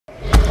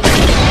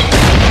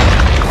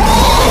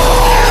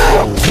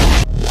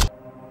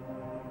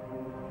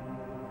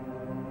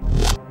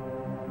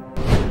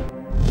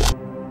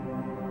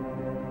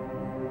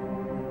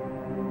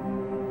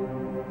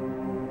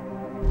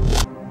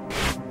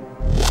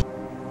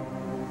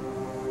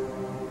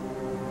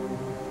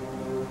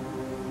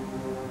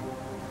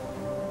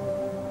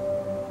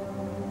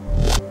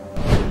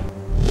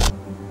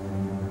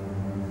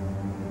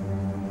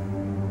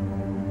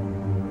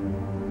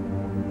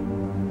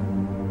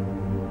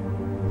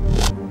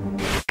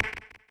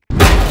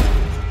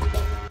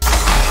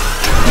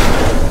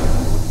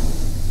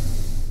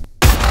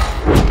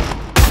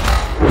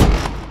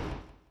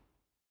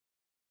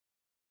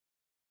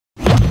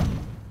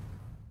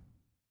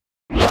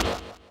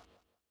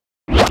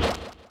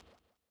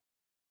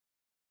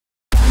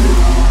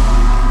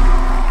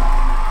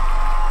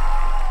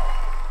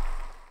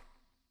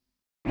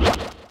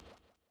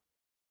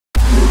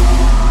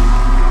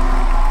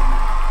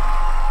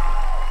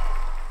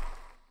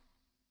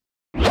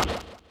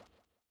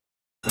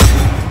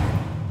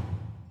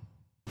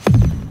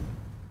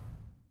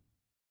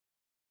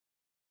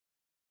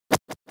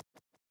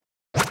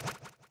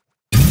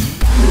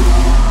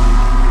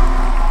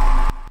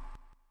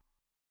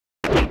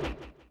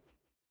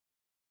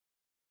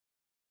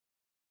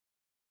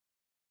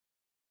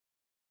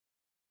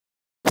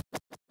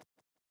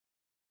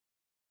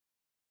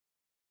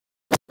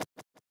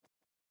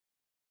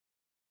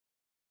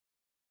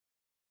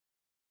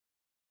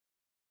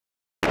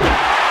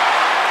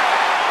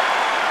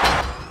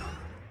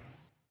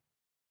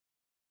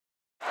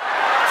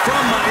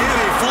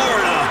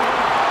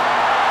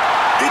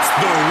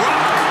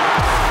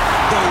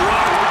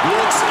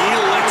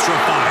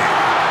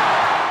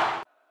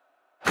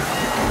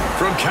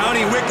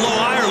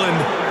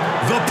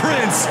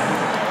Prince.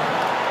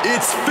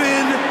 It's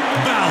Finn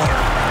Balor.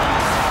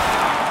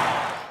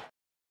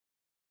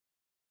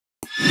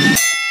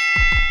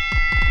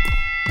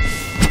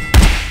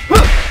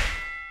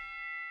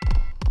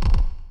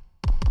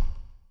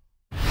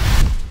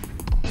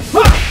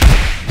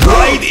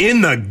 Right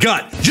in the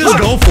gut. Just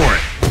go for it.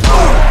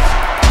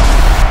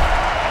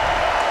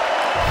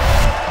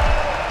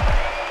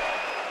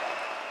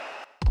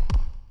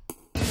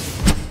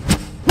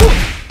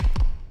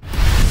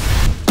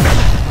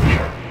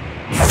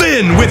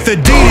 Finn with the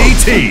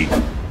DDT.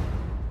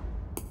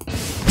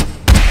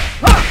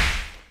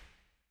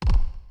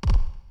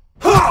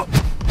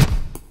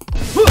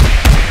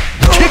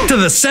 Kick to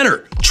the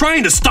center,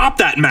 trying to stop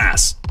that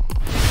mass.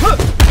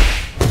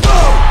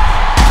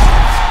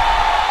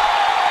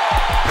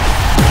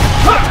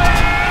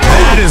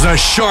 That is a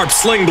sharp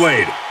sling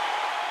blade.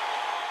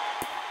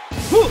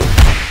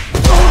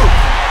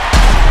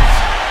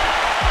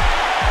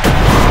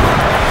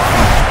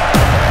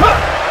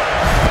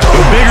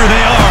 The bigger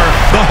they are,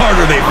 the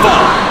harder they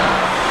fall.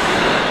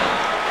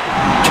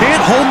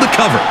 Can't hold the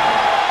cover.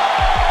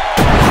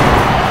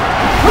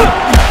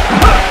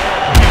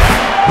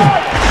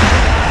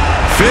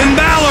 Finn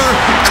Balor,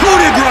 coup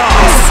de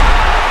grace.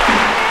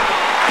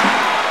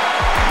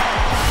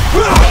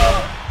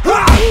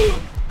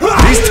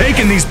 He's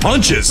taking these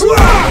punches.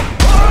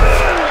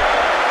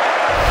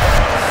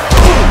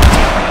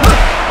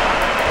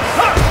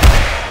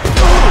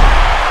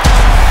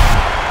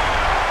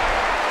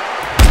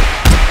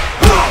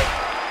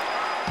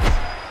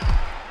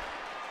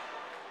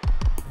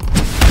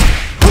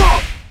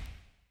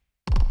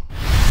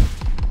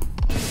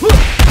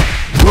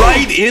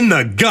 Right in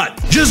the gut.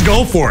 Just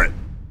go for it.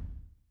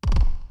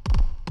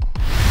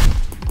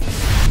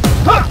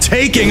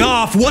 Taking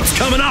off. What's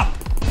coming up?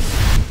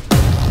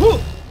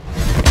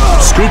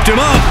 Scooped him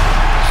up.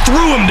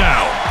 Threw him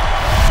down.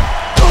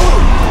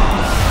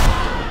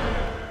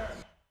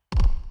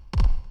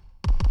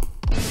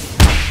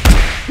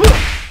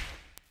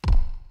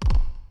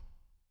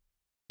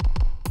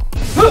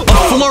 A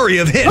flurry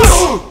of hits.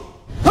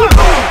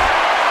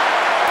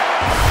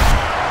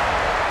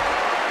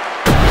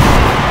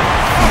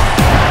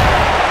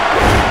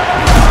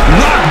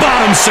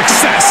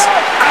 Success!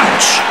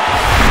 Ouch!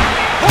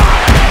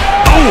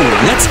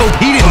 Oh, let's hope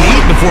he didn't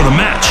eat before the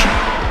match.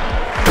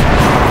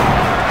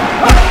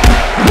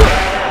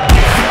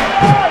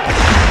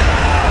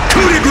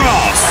 Coup de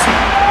grace!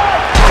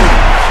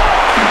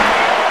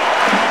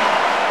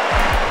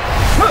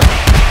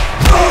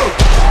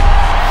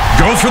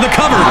 Goes for the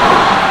cover.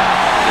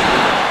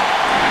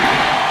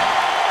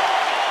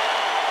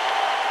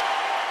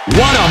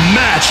 What a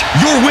match!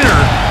 Your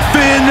winner,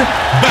 Finn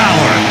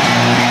Balor.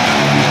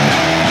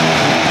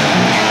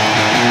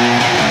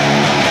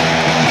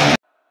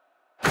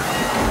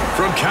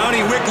 From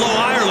County Wicklow,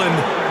 Ireland,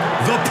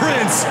 the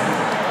Prince,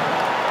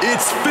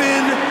 it's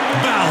Finn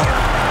Balor.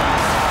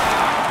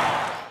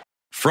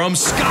 From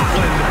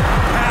Scotland,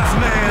 half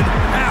man,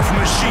 half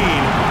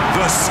machine,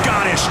 the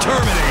Scottish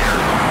Terminator,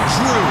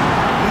 Drew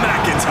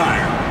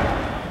McIntyre.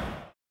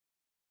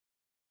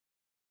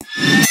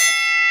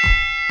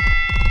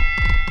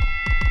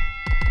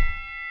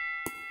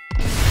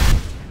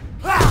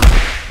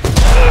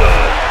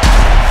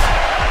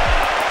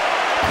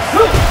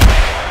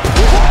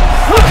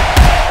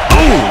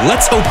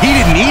 Let's hope he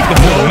didn't eat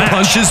before the match.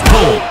 Punches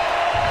pulled.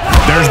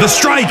 There's the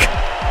strike.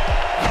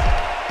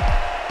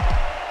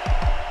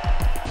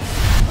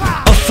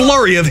 A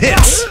flurry of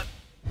hits.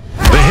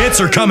 The hits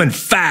are coming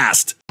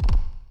fast.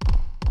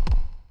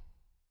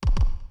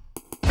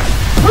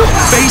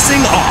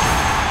 Facing off.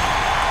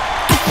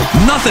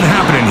 Nothing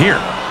happening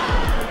here.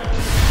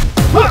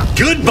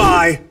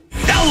 Goodbye.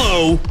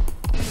 Hello.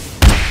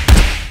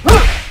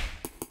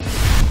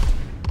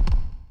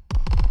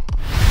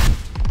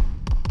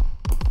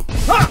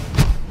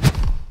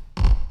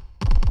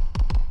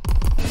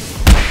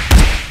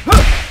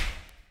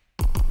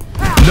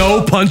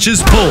 No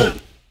punches pulled.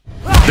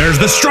 There's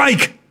the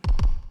strike.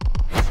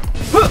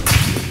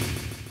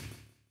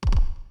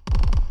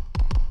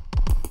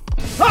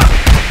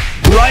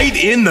 Right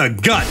in the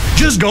gut.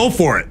 Just go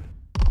for it.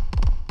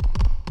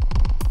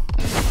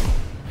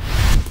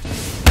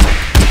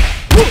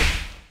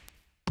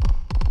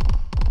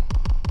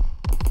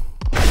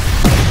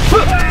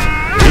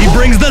 He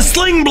brings the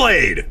sling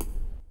blade.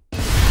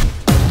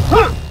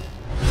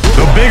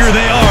 The bigger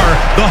they are,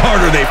 the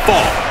harder they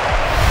fall.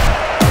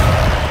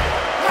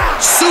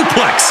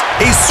 Suplex,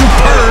 a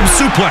superb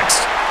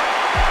suplex.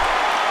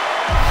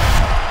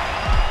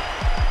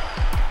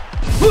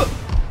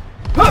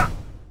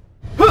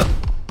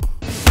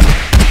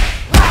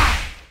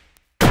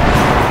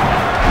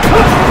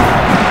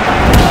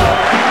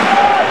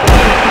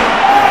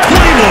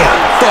 Claymore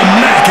from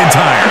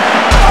McIntyre.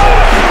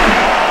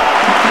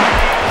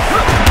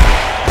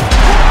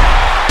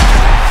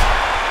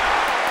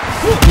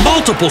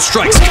 Multiple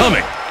strikes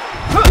coming.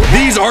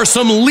 These are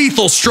some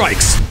lethal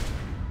strikes.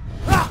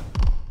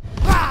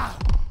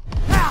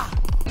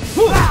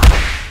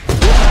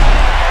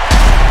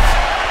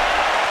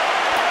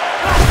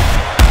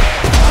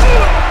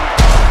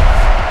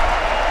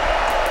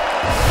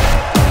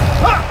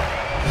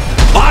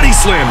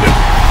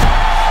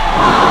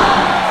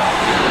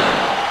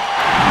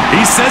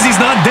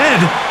 dead.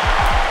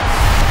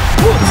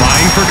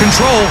 Vying for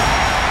control.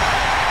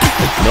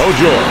 No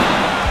joy.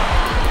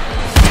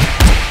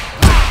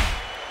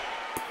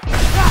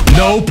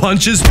 No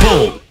punches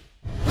pulled.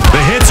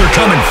 The hits are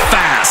coming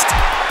fast.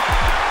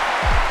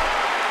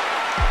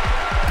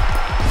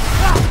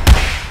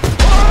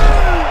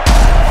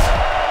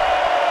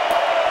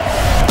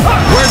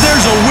 Where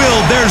there's a will,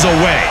 there's a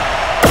way.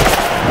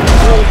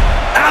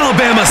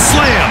 Alabama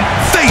slam,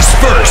 face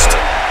first.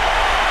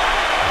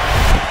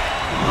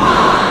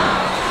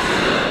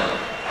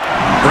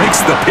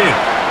 Breaks the pin.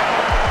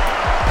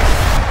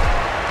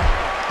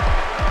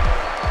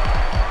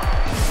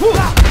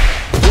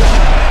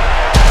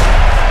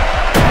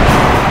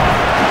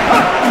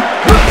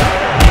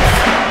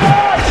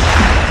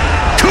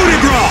 Coup de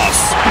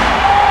grace.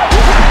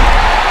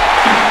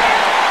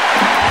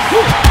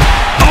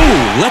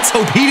 Oh, let's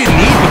hope he didn't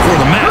eat before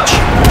the match.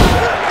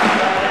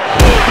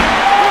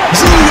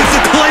 Drew with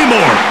the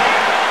Claymore.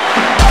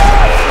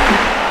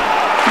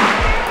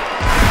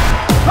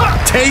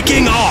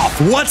 Taking off.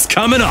 What's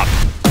coming up?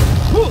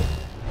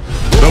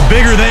 The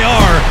bigger they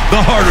are,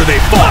 the harder they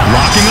fall.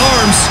 Locking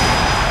arms.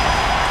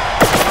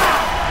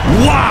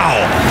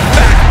 Wow!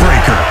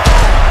 Backbreaker.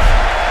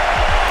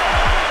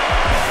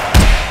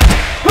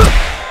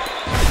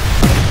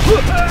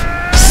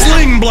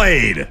 Sling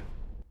blade.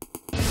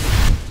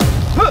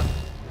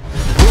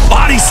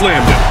 Body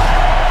slammed him.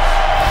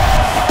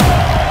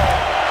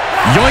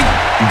 Yoink.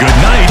 Good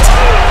night.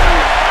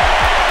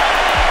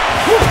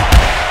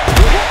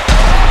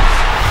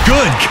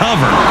 Good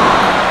cover.